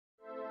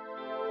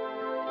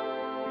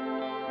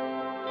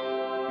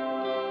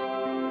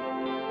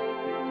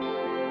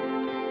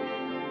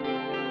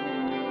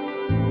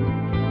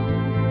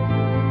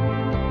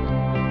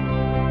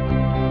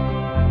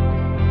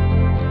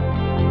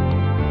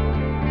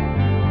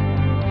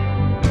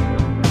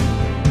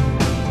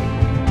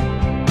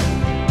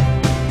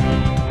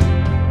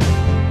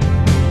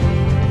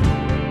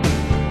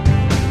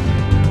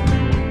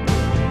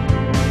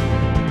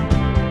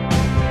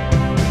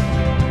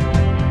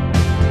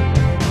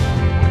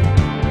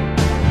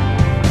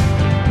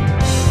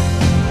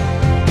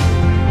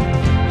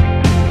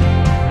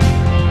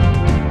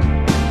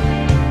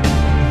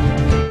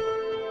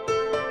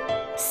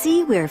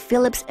where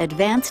Philips'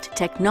 advanced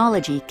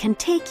technology can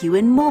take you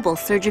in mobile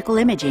surgical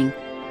imaging.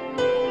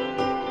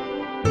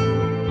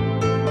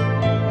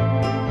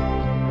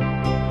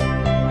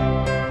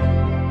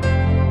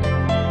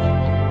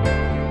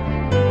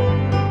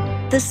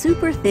 The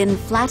super-thin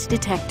flat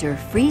detector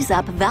frees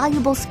up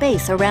valuable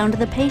space around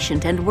the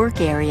patient and work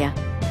area,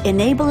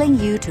 enabling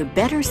you to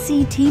better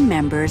see team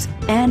members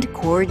and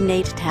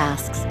coordinate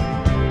tasks.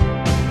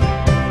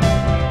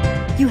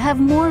 You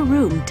have more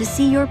room to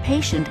see your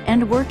patient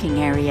and working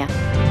area.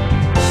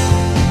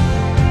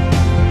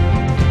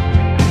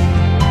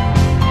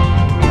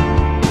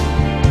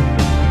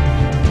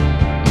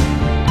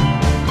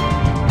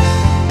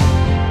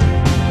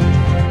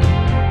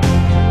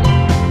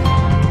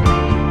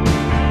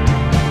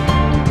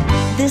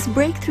 This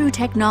breakthrough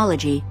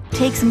technology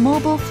takes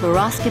mobile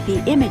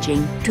fluoroscopy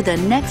imaging to the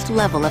next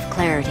level of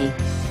clarity.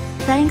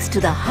 Thanks to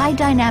the high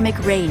dynamic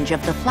range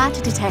of the flat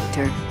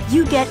detector,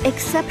 you get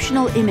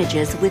exceptional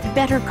images with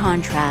better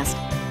contrast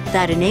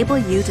that enable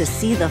you to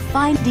see the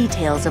fine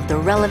details of the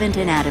relevant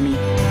anatomy.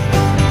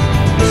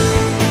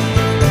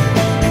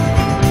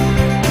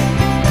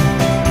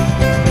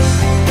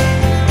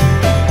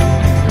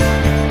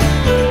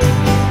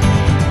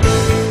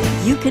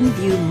 You can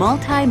view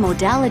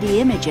multi-modality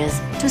images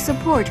to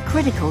support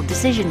critical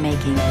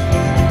decision-making.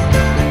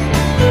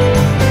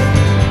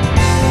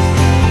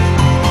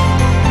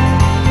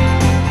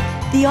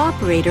 The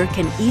operator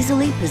can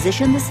easily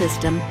position the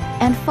system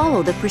and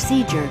follow the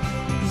procedure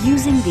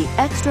using the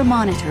extra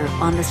monitor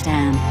on the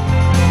stand.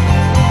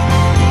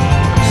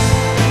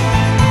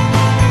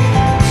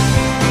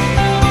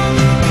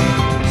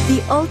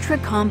 The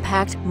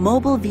ultra-compact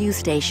mobile view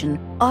station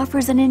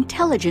offers an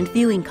intelligent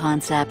viewing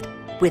concept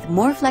with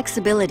more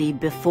flexibility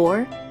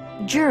before,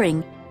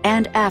 during,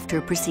 and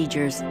after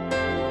procedures.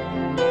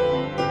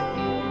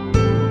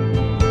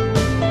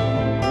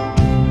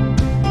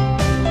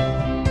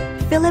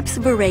 Philips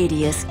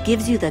Veradius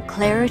gives you the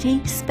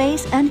clarity,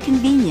 space, and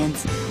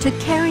convenience to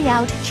carry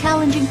out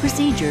challenging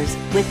procedures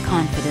with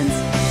confidence.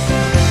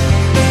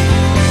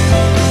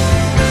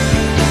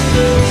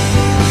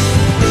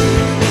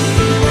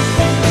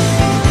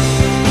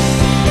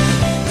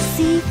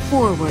 See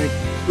forward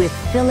with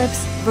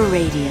Philips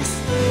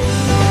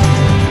Veradius.